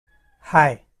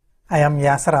Hi, I am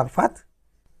Yasar Arafath.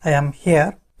 I am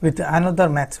here with another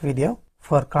maths video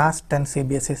for class 10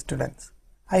 CBSE students.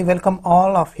 I welcome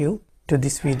all of you to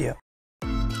this video.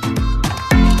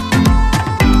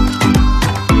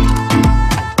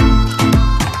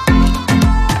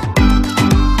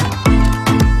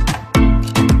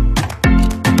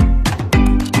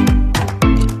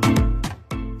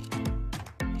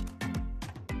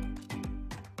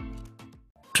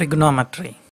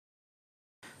 Trigonometry.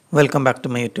 Welcome back to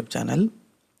my YouTube channel.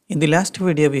 In the last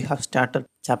video we have started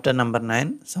chapter number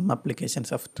 9, Some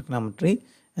Applications of Trigonometry,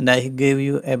 and I gave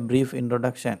you a brief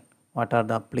introduction. What are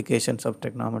the applications of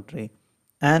trigonometry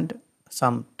and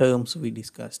some terms we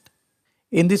discussed.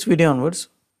 In this video onwards,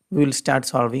 we will start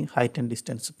solving height and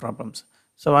distance problems.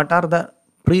 So what are the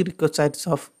prerequisites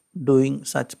of doing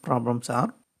such problems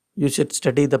are? You should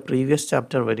study the previous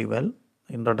chapter very well.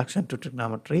 Introduction to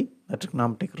trigonometry, the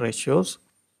trigonometric ratios,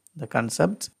 the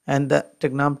concepts, and the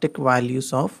trigonometric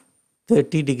values of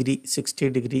 30 degree, 60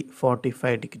 degree,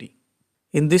 45 degree.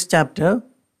 In this chapter,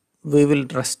 we will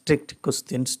restrict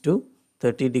questions to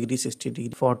 30 degree, 60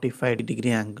 degree, 45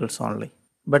 degree angles only.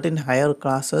 But in higher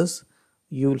classes,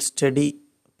 you will study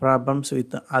problems with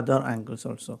the other angles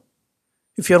also.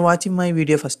 If you are watching my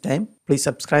video first time, please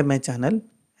subscribe my channel.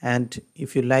 And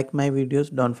if you like my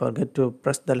videos, don't forget to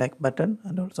press the like button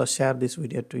and also share this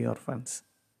video to your friends.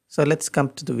 So let's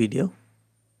come to the video.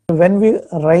 When we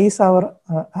raise our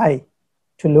eye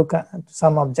to look at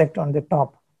some object on the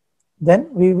top, then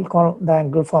we will call the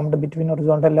angle formed between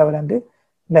horizontal level and the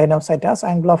line of sight as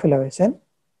angle of elevation.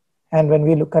 And when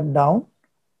we look at down,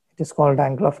 it is called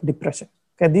angle of depression.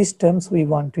 Okay, these terms we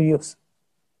want to use.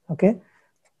 Okay,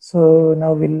 so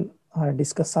now we'll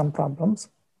discuss some problems.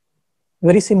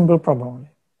 Very simple problem only.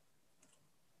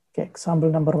 Okay, example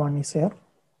number 1 is here.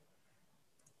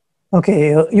 Okay,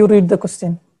 you read the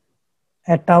question.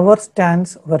 A tower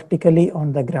stands vertically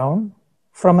on the ground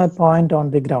from a point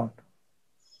on the ground,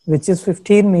 which is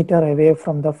 15 meters away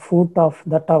from the foot of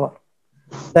the tower.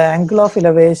 The angle of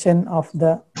elevation of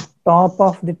the top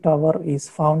of the tower is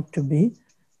found to be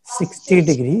 60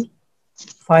 degree.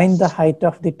 Find the height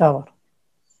of the tower.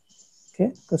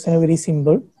 Okay, question is very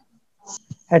simple.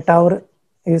 A tower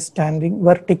is standing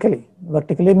vertically.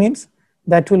 Vertically means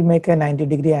that will make a 90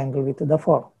 degree angle with the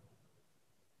fall.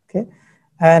 Okay,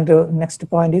 and next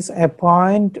point is a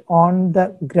point on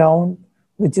the ground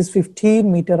which is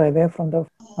 15 meters away from the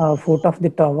foot of the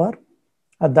tower.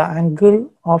 The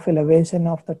angle of elevation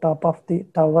of the top of the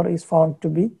tower is found to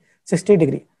be 60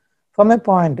 degree. From a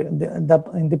point, in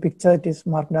the picture it is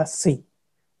marked as C.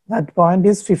 That point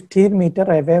is 15 meters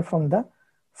away from the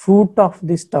foot of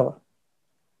this tower.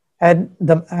 And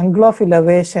the angle of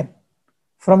elevation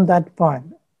from that point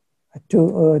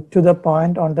to the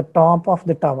point on the top of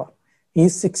the tower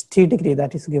is 60 degree,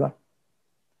 that is given.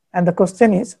 And the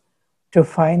question is to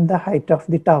find the height of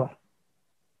the tower.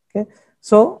 Okay,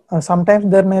 so sometimes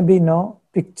there may be no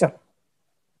picture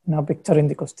in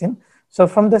the question. So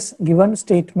from this given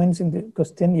statements in the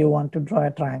question, you want to draw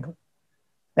a triangle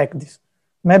like this.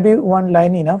 Maybe one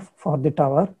line enough for the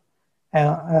tower.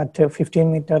 At a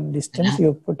 15 meter distance,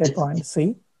 you put a point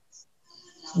C,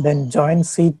 then join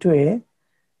C to A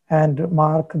and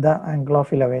mark the angle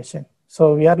of elevation.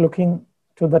 So we are looking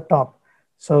to the top.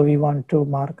 So we want to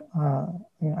mark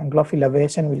angle of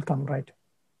elevation will come right.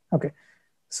 Okay.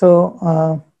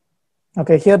 So,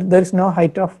 okay, here there is no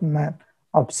height of man,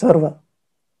 observer.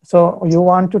 So you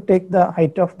want to take the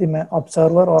height of the man,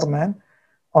 observer or man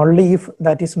only if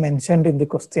that is mentioned in the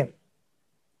question.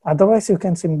 Otherwise, you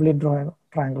can simply draw a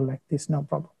triangle like this, no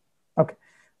problem. Okay.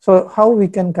 So how we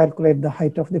can calculate the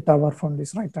height of the tower from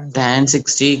this right triangle? Tan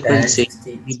 60 equals C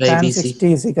by Tan BC.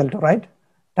 60 is equal to, right?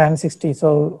 Tan 60.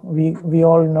 So we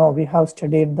all know, we have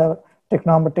studied the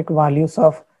trigonometric values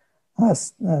of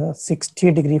 60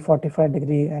 degree, 45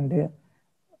 degree and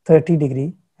 30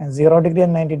 degree and 0 degree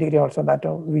and 90 degree also, that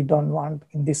we don't want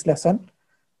in this lesson.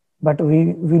 But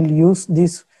we will use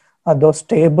this, those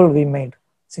table we made.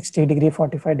 60 degree,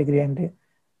 45 degree and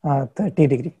 30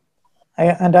 degree.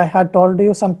 And I had told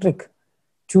you some trick.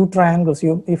 Two triangles.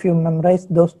 If you memorize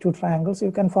those two triangles,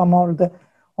 you can form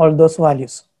all those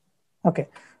values. Okay.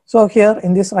 So here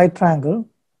in this right triangle,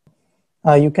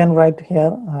 you can write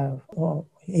here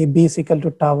AB is equal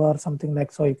to tower, something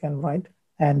like so you can write.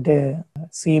 And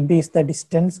CB is the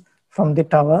distance from the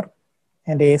tower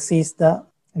and AC is the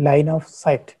line of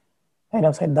sight.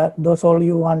 Those all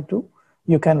you want to,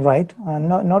 you can write,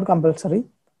 not compulsory.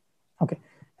 Okay.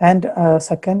 And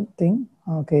second thing,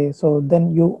 okay, so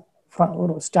then you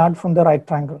start from the right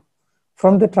triangle,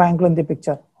 from the triangle in the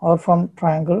picture, or from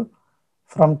triangle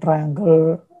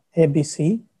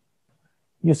ABC.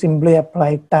 You simply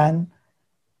apply tan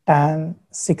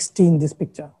 60 in this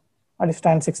picture. What is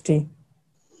tan 60?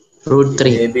 Root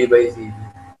 3. AB by CB.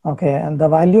 Okay, and the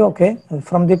value, okay,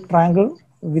 from the triangle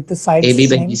with the sides AB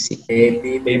by name BC.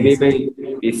 AB by AB by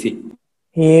BC. BC.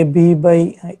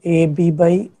 AB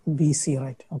by BC,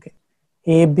 right? Okay,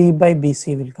 AB by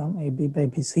BC will come, AB by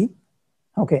BC.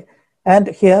 Okay, and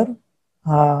here,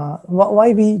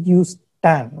 why we use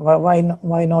tan? Why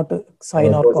not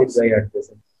sine or Opposite cos? by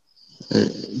adjacent.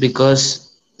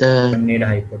 Because Don't need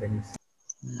hypotenuse.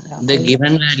 Yeah, the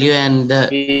given value and the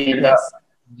yes,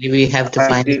 we have to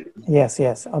find.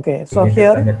 yes. Okay, We so need to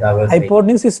here find the tower side.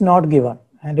 hypotenuse is not given,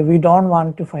 and we don't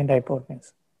want to find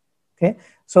hypotenuse. Okay,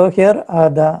 so here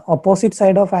the opposite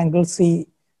side of angle C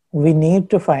we need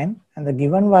to find, and the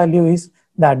given value is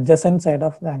the adjacent side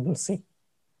of the angle C.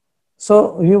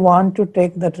 So we want to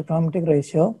take the trigonometric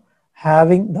ratio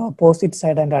having the opposite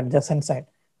side and adjacent side,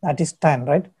 that is tan,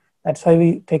 right? That's why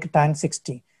we take tan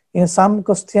 60. In some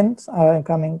questions,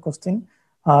 coming question,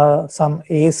 some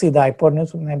AC, the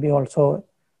hypotenuse may be also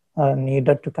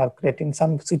needed to calculate. In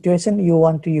some situation, you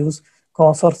want to use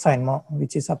cos or sine,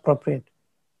 which is appropriate.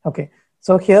 Okay,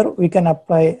 so here we can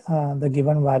apply the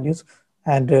given values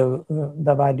and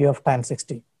the value of tan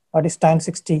 60. What is tan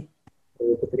 60?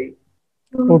 Root 3.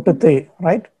 Root 3,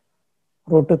 right?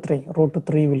 Root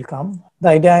 3 will come. The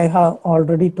idea I have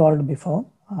already told before.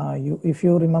 If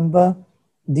you remember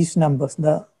these numbers,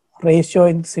 the ratio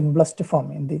in simplest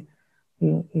form, in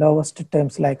the lowest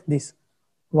terms like this.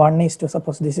 1 is to,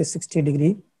 suppose this is 60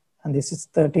 degree and this is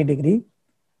 30 degree.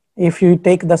 If you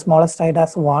take the smallest side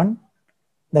as 1,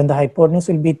 then the hypotenuse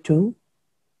will be 2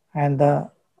 and the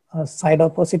side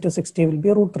opposite to 60 will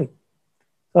be root 3.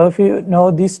 So if you know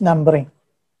this numbering,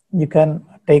 you can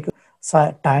take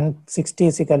tan 60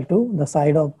 is equal to the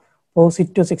side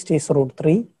opposite to 60 is root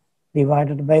 3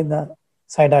 divided by the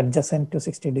side adjacent to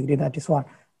 60 degree, that is 1.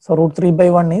 So root 3 by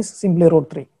 1 is simply root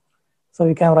 3. So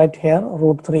we can write here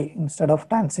root 3 instead of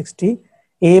tan 60.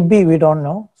 AB we don't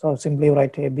know, so simply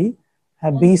write AB.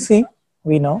 And BC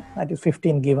we know, that is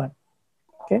 15 given.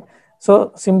 Okay,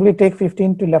 so simply take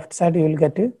 15 to left side, you will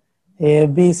get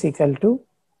AB is equal to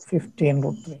 15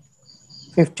 root 3.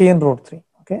 15 root 3.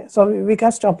 Okay, so we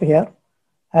can stop here.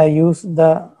 Use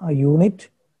the unit.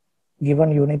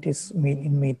 Given unit is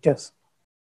in meters.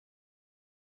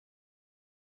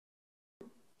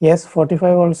 Yes,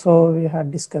 45 also we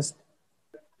had discussed.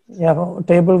 Yeah,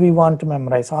 table we want to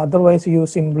memorize. Otherwise, you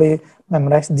simply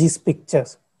memorize these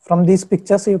pictures. From these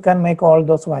pictures, you can make all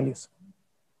those values.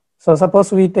 So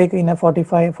suppose we take in a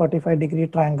 45 degree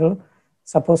triangle.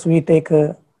 Suppose we take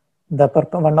the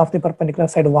one of the perpendicular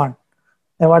side 1.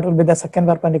 Then what will be the second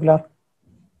perpendicular?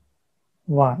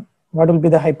 1. What will be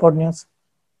the hypotenuse?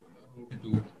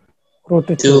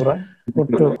 Root 2, right? Root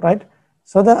 2, right?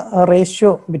 So the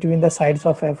ratio between the sides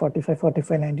of a 45,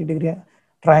 90 degree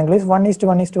triangle is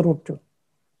 1:1 root 2.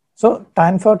 So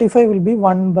tan 45 will be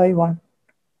 1 by 1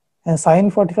 and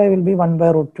sin 45 will be 1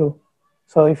 by root 2.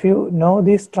 So if you know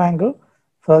this triangle,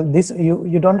 for this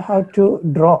you don't have to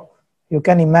draw. You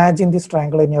can imagine this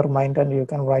triangle in your mind and you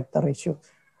can write the ratio,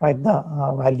 write the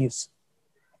values.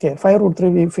 Okay, 5 root 3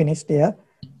 we finished here.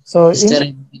 So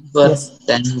in yes,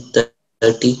 tan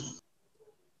 30.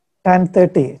 Tan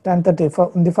 30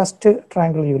 for in the first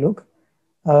triangle you look,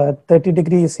 30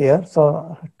 degrees here.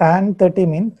 So tan 30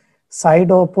 means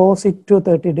side opposite to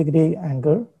 30 degree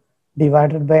angle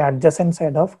divided by adjacent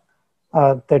side of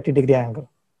 30 degree angle.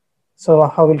 So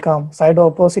how will come? Side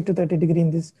opposite to 30 degree in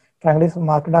this triangle is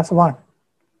marked as 1.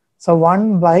 So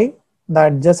 1 by the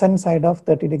adjacent side of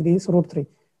 30 degrees root 3.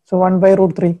 So 1 by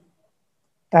root 3.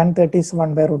 Tan 30 is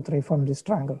 1 by root 3 from this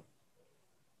triangle.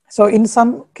 So in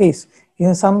some case,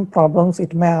 in some problems,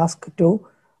 it may ask to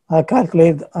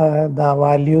calculate the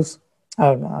values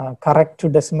correct to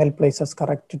decimal places,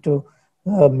 correct to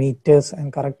meters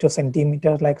and correct to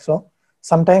centimeters, like so.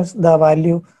 Sometimes the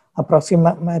value,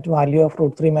 approximate value of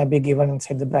root 3 may be given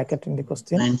inside the bracket in the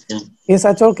question. In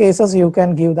such all cases, you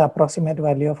can give the approximate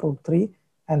value of root 3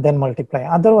 and then multiply.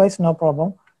 Otherwise, no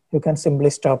problem. You can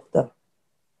simply stop there.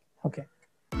 Okay.